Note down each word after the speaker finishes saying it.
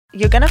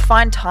You're going to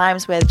find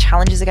times where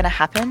challenges are going to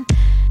happen.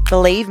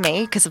 Believe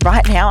me, because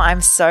right now I'm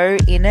so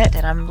in it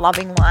and I'm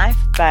loving life.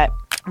 But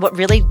what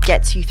really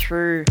gets you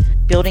through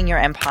building your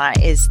empire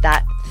is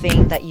that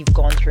thing that you've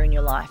gone through in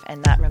your life,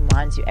 and that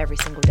reminds you every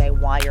single day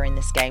why you're in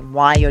this game,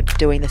 why you're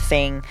doing the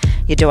thing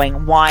you're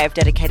doing, why I've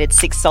dedicated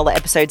 6 solo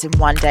episodes in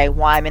one day,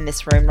 why I'm in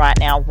this room right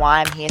now,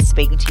 why I'm here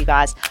speaking to you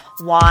guys,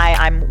 why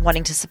I'm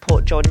wanting to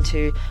support Jordan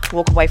to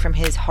walk away from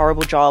his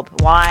horrible job,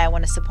 why I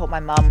want to support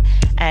my mum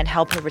and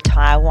help her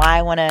retire, why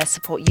I want to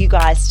support you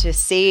guys to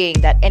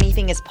seeing that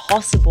anything is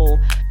possible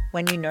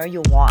when you know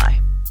your why.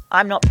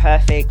 I'm not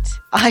perfect.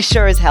 I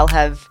sure as hell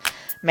have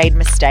made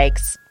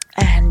mistakes.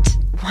 And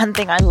one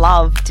thing I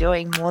love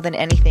doing more than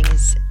anything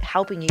is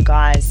helping you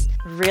guys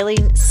really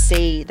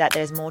see that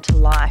there's more to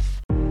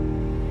life.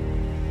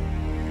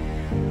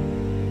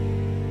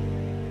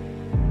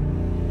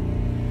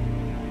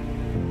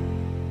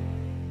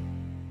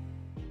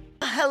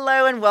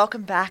 Hello and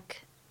welcome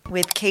back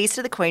with Keys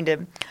to the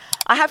Queendom.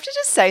 I have to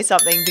just say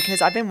something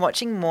because I've been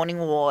watching Morning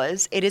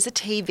Wars. It is a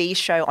TV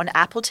show on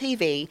Apple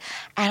TV,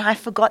 and I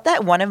forgot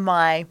that one of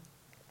my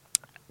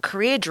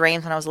career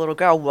dreams when I was a little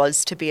girl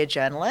was to be a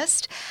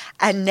journalist.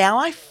 And now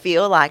I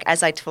feel like,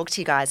 as I talk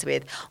to you guys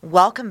with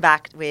welcome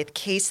back with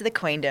Keys to the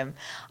Queendom,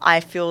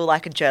 I feel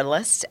like a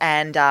journalist.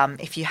 And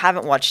if you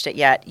haven't watched it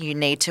yet, you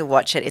need to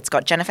watch it. It's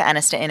got Jennifer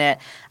Aniston in it.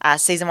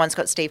 Season 1's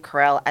got Steve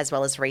Carell as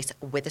well as Reese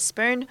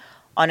Witherspoon.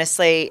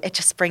 Honestly, it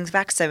just brings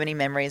back so many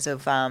memories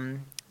of,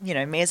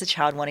 me as a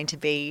child wanting to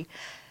be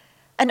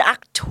an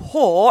actor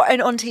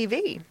and on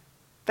TV.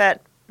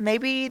 But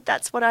maybe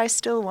that's what I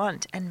still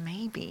want. And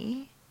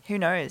maybe, who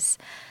knows,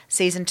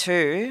 season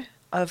 2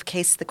 of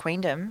Keys to the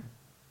Queendom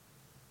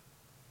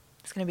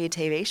is going to be a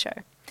TV show.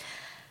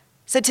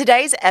 So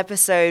today's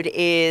episode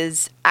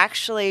is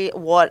actually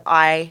what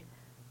I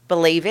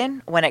believe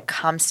in when it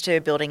comes to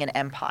building an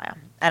empire.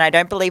 And I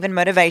don't believe in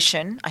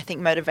motivation. I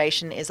think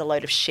motivation is a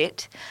load of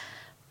shit.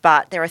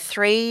 But there are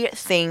 3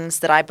 things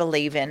that I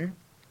believe in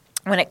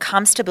when it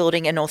comes to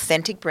building an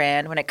authentic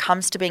brand, when it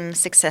comes to being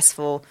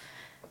successful,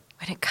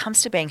 when it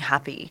comes to being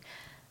happy,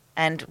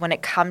 and when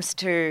it comes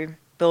to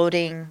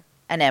building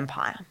an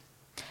empire.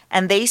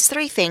 And these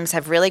 3 things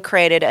have really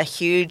created a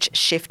huge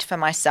shift for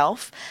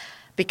myself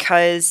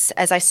because,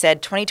 as I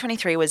said,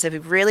 2023 was a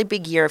really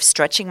big year of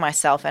stretching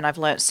myself, and I've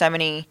learned so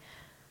many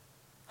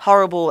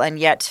horrible and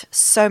yet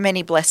so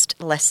many blessed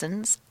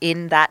lessons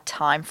in that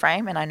time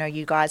frame. And I know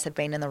you guys have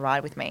been in the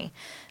ride with me.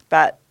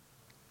 But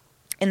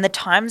in the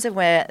times of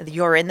where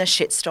you're in the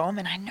shitstorm,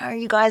 and I know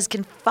you guys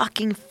can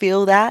fucking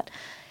feel that,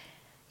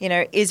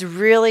 is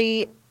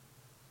really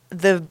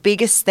the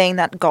biggest thing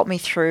that got me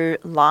through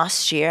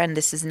last year, and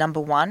this is number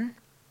 1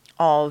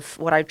 of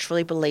what I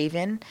truly believe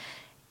in,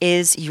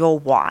 is your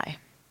why.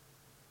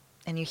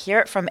 And you hear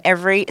it from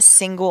every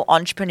single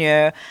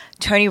entrepreneur.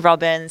 Tony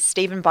Robbins,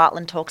 Stephen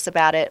Bartlett talks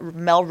about it,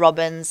 Mel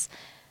Robbins.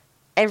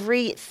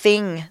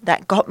 Everything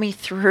that got me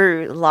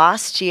through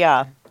last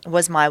year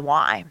was my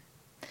why.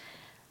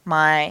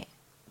 My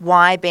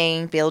why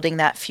being building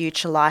that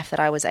future life that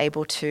I was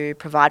able to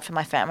provide for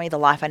my family, the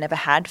life I never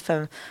had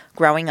from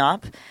growing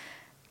up.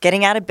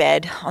 Getting out of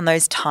bed on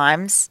those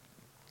times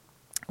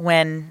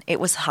when it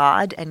was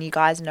hard, and you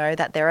guys know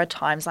that there are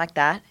times like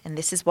that, and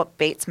this is what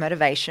beats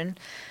motivation,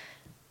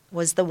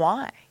 was the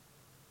why.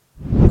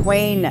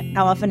 Queen,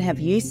 how often have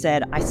you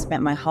said, I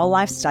spent my whole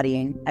life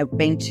studying, I've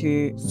been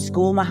to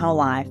school my whole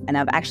life, and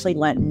I've actually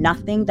learned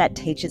nothing that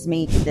teaches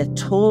me the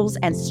tools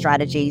and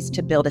strategies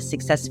to build a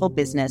successful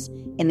business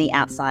in the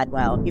outside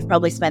world. You've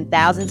probably spent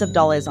thousands of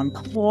dollars on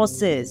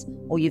courses,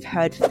 or you've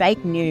heard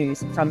fake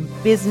news from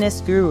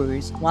business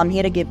gurus. Well, I'm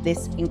here to give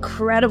this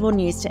incredible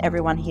news to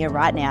everyone here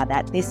right now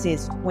that this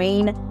is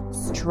Queen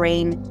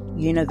Stream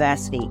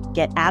University.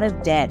 Get out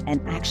of debt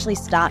and actually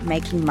start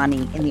making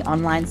money in the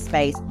online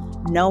space,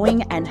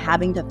 knowing and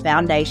having the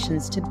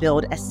foundations to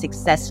build a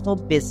successful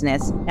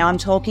business. Now, I'm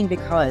talking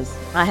because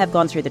I have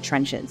gone through the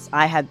trenches.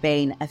 I have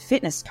been a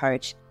fitness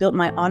coach, built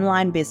my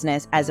online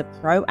business as a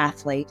pro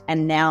athlete,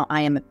 and now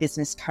I am a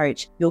business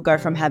coach. You'll go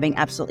from having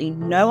absolutely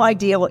no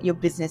idea what your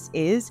business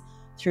is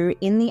through,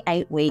 in the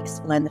 8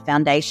 weeks, learn the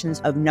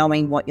foundations of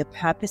knowing what your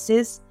purpose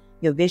is,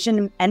 your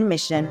vision and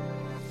mission,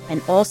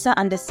 and also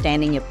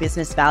understanding your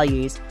business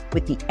values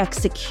with the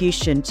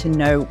execution to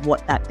know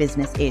what that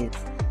business is.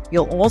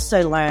 You'll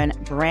also learn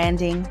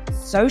branding,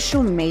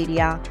 social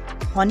media,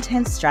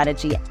 content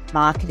strategy,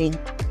 marketing,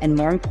 and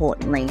more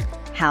importantly,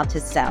 how to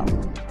sell.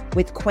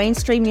 With Queen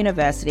Stream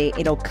University,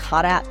 it'll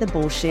cut out the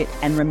bullshit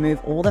and remove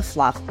all the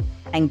fluff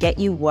and get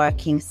you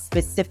working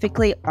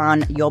specifically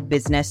on your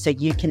business so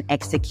you can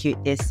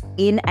execute this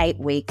in 8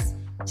 weeks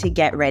to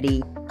get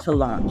ready to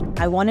launch.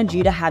 I wanted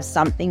you to have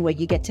something where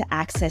you get to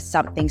access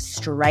something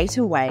straight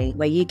away,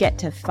 where you get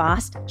to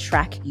fast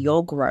track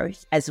your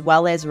growth, as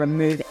well as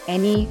remove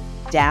any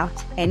doubt,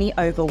 any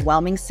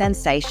overwhelming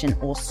sensation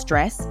or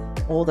stress,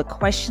 or the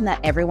question that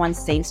everyone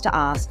seems to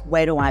ask,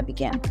 where do I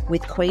begin?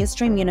 With Queen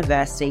Stream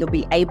University, you'll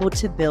be able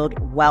to build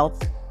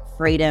wealth,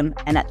 freedom,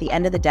 and at the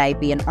end of the day,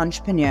 be an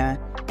entrepreneur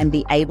and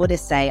be able to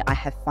say, I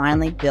have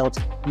finally built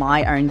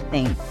my own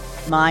thing.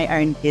 my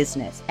own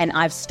business. And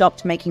I've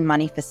stopped making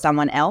money for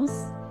someone else,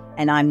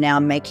 and I'm now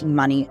making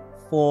money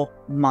for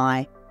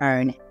my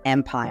own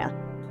empire.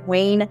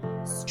 Queen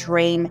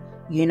Stream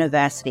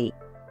University.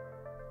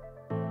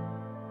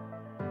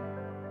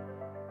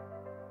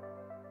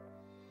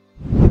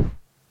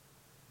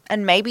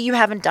 And maybe you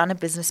haven't done a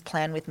business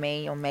plan with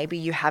me, or maybe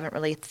you haven't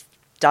really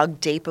dug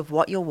deep of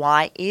what your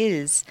why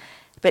is.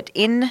 But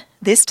in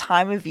this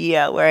time of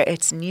year where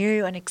it's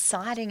new and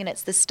exciting and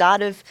it's the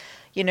start of,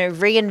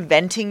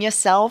 reinventing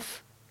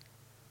yourself,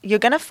 you're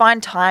going to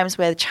find times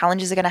where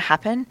challenges are going to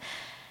happen.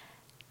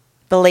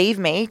 Believe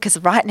me, because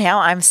right now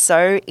I'm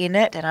so in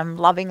it and I'm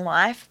loving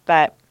life.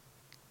 But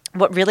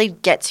what really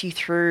gets you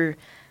through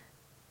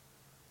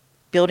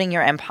building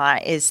your empire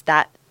is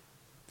that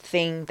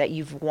thing that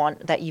you've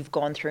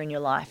gone through in your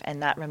life,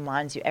 and that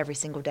reminds you every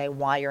single day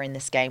why you're in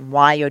this game,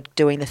 why you're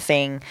doing the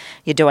thing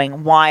you're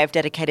doing, why I've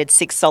dedicated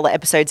 6 solo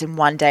episodes in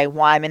one day,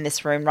 why I'm in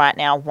this room right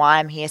now, why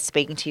I'm here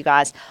speaking to you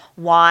guys,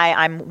 why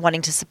I'm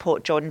wanting to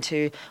support Jordan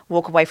to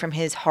walk away from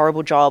his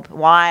horrible job,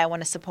 why I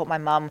want to support my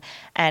mum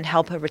and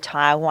help her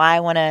retire, why I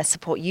want to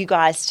support you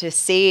guys to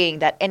seeing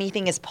that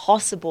anything is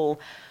possible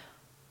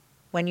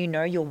when you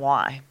know your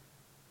why.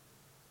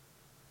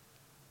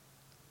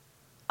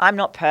 I'm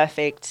not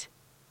perfect.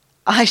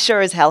 I sure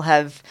as hell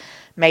have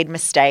made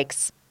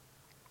mistakes.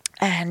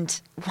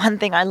 And one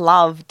thing I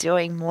love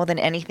doing more than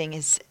anything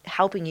is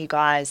helping you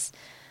guys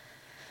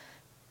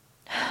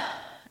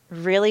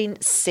really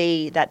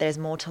see that there's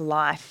more to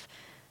life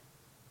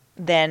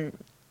than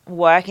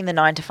working the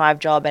 9-to-5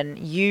 job, and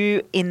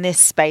you in this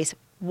space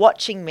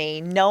watching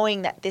me,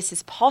 knowing that this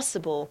is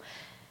possible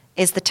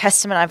is the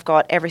testament I've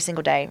got every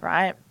single day,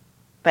 right?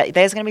 But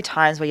there's going to be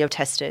times where you're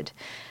tested.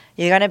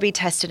 You're going to be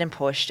tested and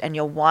pushed, and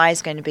your why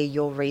is going to be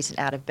your reason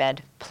out of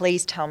bed.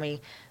 Please tell me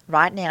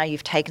right now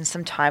you've taken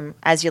some time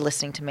as you're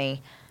listening to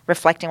me,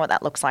 reflecting what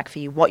that looks like for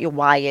you, what your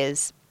why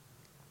is.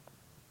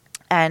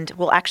 And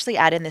we'll actually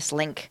add in this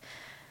link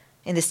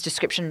in this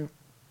description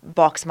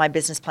box, my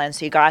business plan,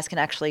 so you guys can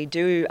actually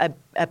do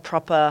a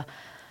proper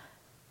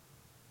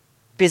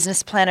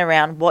business plan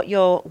around what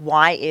your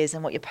why is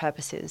and what your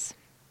purpose is.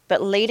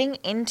 But leading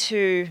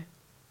into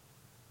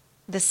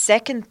the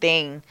second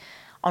thing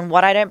on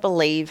what I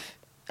believe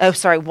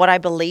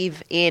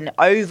in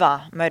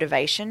over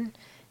motivation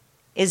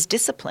is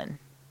discipline.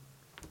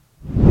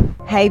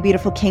 Hey,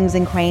 beautiful kings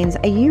and queens.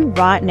 Are you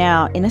right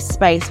now in a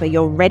space where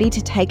you're ready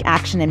to take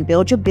action and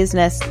build your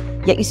business,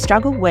 yet you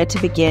struggle where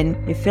to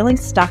begin? You're feeling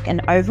stuck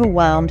and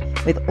overwhelmed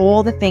with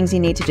all the things you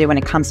need to do when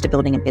it comes to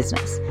building a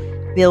business.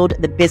 Build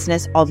the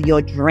business of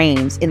your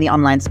dreams in the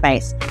online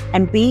space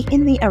and be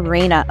in the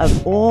arena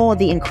of all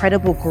the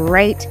incredible,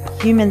 great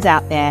humans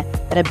out there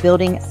that are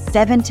building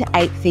 7 to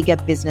 8 figure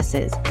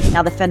businesses.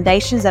 Now, the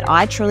foundations that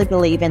I truly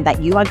believe in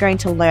that you are going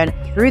to learn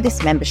through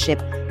this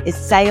membership is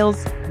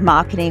sales,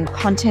 marketing,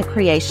 content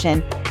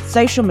creation,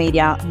 social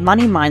media,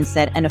 money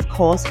mindset, and of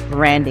course,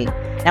 branding.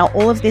 Now,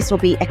 all of this will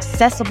be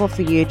accessible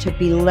for you to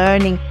be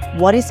learning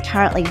what is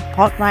currently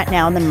hot right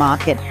now in the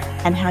market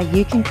and how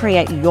you can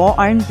create your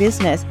own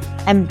business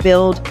and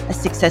build a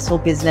successful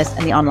business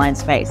in the online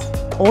space.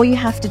 All you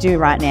have to do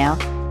right now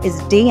is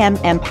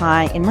DM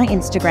Empire in my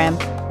Instagram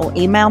or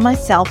email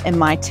myself and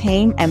my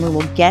team, and we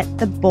will get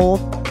the ball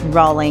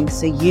rolling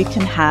so you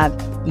can have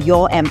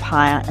your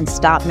empire and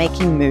start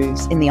making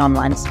moves in the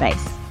online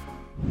space.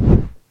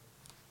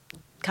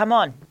 Come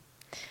on.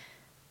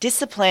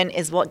 Discipline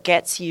is what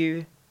gets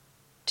you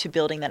to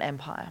building that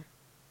empire.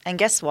 And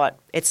guess what?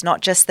 It's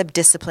not just the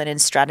discipline in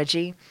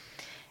strategy.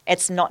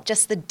 It's not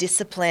just the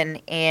discipline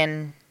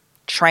in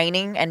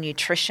training and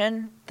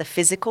nutrition, the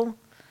physical.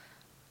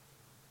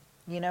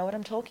 You know what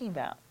I'm talking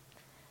about.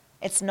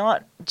 It's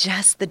not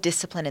just the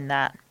discipline in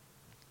that.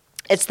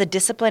 It's the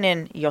discipline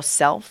in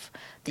yourself,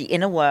 the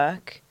inner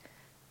work,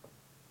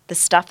 the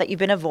stuff that you've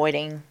been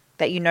avoiding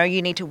that you know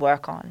you need to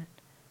work on.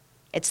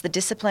 It's the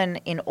discipline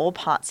in all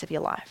parts of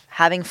your life.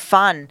 Having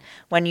fun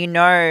when you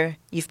know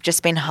you've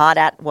just been hard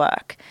at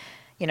work.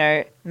 You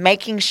know,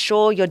 making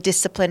sure you're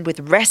disciplined with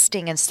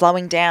resting and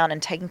slowing down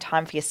and taking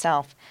time for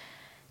yourself.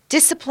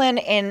 Discipline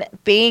in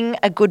being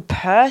a good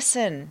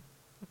person,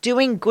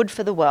 doing good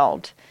for the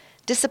world.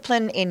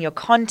 Discipline in your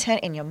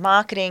content, in your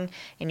marketing,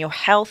 in your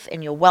health,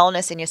 in your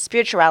wellness, in your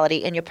spirituality,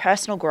 in your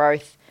personal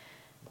growth,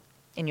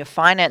 in your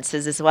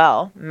finances as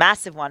well.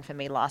 Massive one for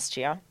me last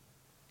year.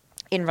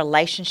 In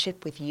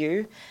relationship with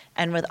you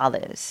and with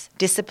others.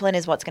 Discipline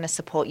is what's going to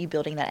support you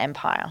building that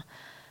empire.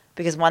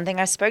 Because one thing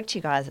I spoke to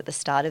you guys at the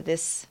start of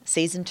this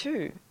season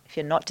 2, if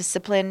you're not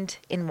disciplined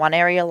in one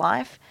area of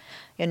life,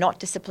 you're not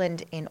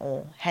disciplined in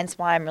all. Hence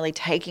why I'm really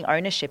taking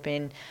ownership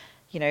in,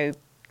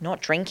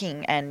 not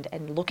drinking and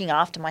looking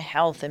after my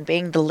health and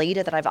being the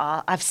leader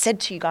that I've said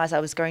to you guys I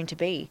was going to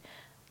be.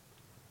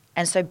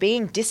 And so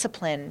being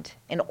disciplined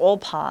in all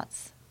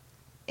parts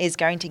is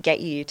going to get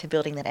you to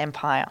building that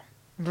empire.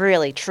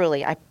 Really,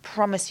 truly, I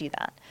promise you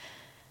that.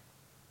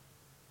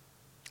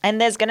 And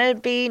there's going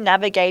to be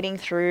navigating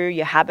through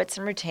your habits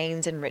and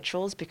routines and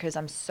rituals, because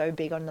I'm so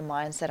big on the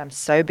mindset. I'm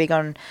so big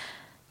on,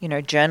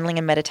 journaling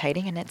and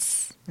meditating, and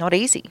it's not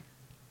easy.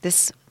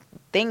 This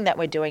thing that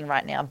we're doing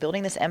right now,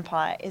 building this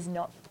empire, is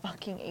not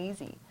fucking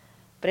easy,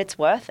 but it's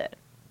worth it.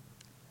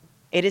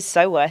 It is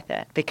so worth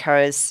it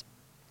because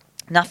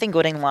nothing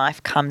good in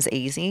life comes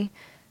easy.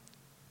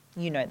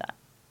 You know that.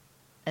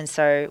 And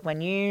so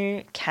when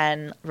you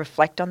can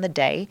reflect on the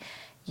day,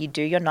 you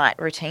do your night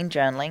routine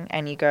journaling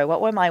and you go,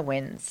 what were my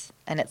wins?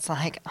 And it's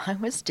like, I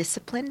was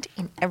disciplined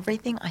in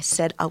everything I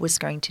said I was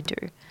going to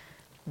do.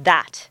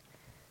 That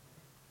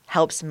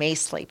helps me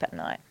sleep at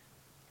night.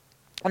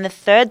 And the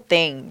third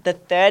thing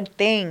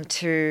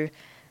to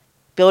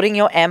building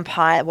your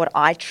empire, what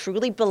I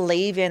truly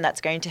believe in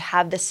that's going to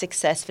have the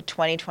success for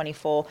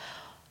 2024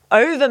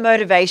 over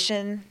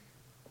motivation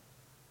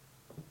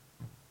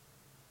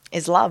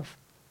is love.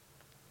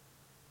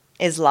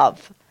 Is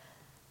love.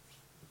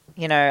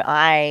 You know,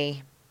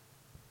 and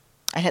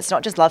it's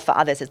not just love for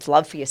others, it's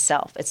love for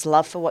yourself. It's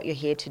love for what you're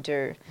here to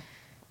do.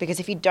 Because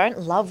if you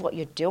don't love what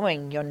you're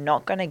doing, you're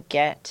not going to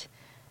get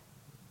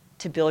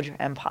to build your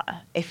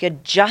empire. If you're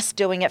just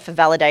doing it for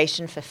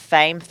validation, for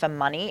fame, for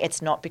money,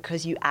 it's not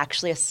because you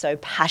actually are so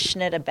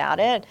passionate about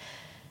it,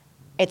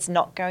 it's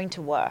not going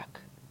to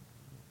work.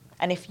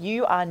 And if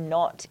you are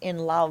not in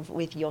love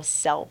with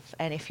yourself,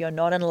 and if you're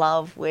not in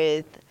love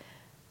with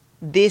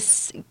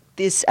this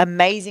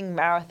amazing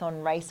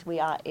marathon race we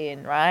are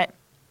in, right?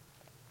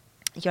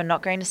 You're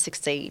not going to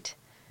succeed.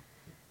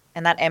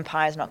 And that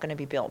empire is not going to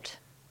be built.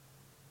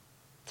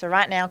 So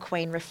right now,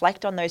 Queen,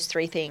 reflect on those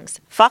 3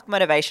 things. Fuck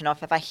motivation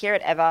off. If I hear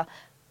it ever,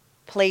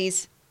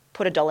 please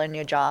put $1 in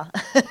your jar.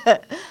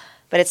 But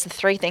it's the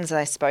 3 things that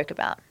I spoke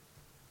about.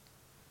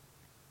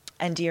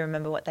 And do you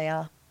remember what they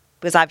are?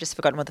 Because I've just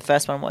forgotten what the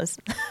first one was.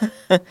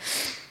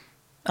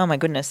 Oh my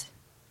goodness.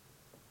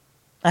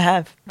 I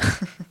have.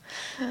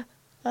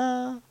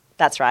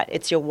 That's right.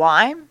 It's your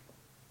why,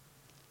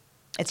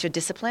 it's your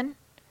discipline,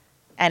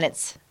 and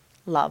it's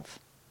love.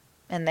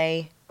 And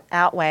they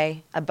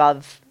outweigh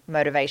above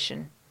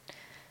motivation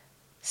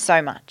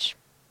so much.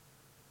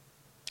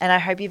 And I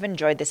hope you've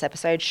enjoyed this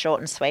episode, short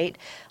and sweet,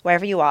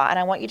 wherever you are. And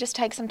I want you to just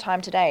take some time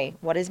today.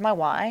 What is my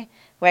why?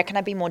 Where can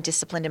I be more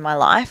disciplined in my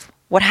life?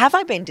 What have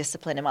I been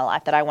disciplined in my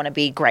life that I want to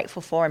be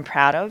grateful for and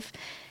proud of?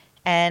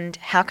 And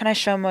how can I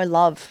show more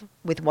love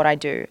with what I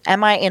do?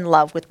 Am I in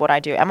love with what I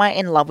do? Am I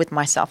in love with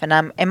myself? And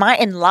am I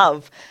in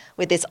love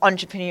with this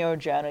entrepreneurial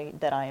journey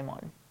that I am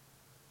on?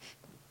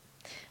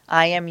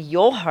 I am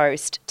your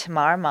host,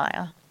 Tamara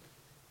Meyer,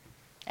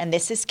 and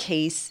this is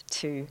Keys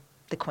to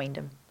the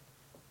Queendom.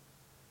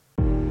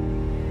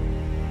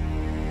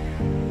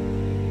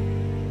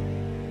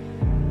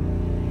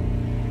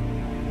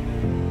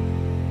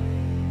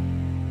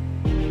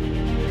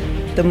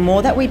 The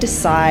more that we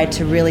decide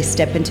to really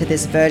step into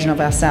this version of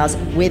ourselves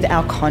with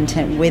our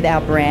content, with our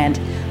brand,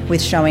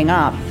 with showing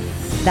up,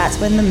 that's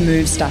when the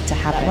moves start to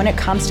happen. When it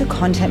comes to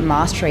content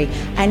mastery,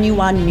 and you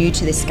are new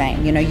to this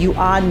game, you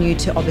are new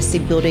to obviously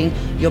building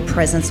your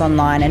presence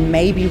online, and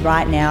maybe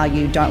right now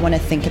you don't want to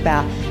think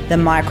about the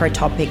micro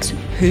topics,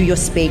 who you're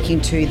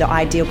speaking to, the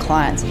ideal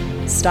clients.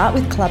 Start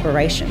with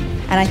collaboration.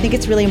 And I think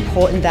it's really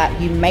important that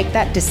you make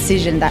that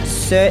decision, that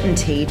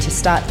certainty to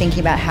start thinking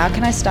about how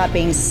can I start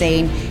being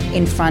seen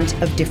in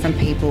front of different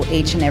people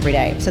each and every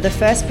day. So the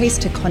first piece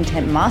to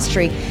content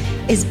mastery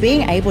is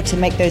being able to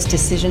make those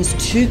decisions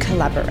to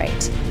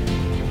collaborate,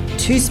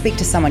 to speak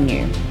to someone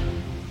new.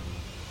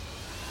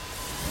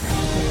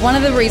 One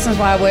of the reasons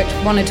why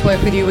I wanted to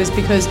work with you was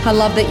because I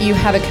love that you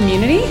have a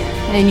community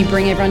and you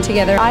bring everyone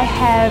together. I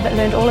have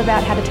learned all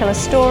about how to tell a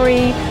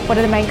story, what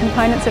are the main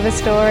components of a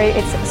story.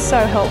 It's so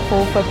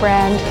helpful for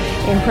brand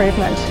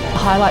improvement. The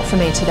highlight for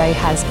me today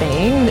has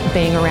been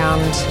being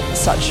around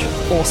such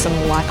awesome,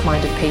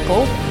 like-minded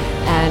people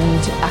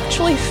and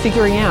actually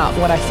figuring out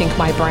what I think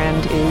my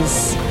brand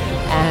is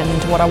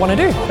and what I want to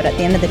do. But at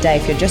the end of the day,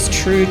 if you're just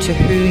true to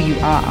who you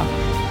are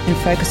and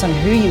focus on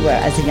who you were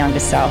as a younger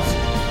self,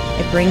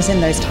 it brings in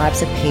those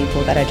types of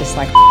people that are just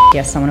like,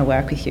 yes, I want to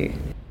work with you.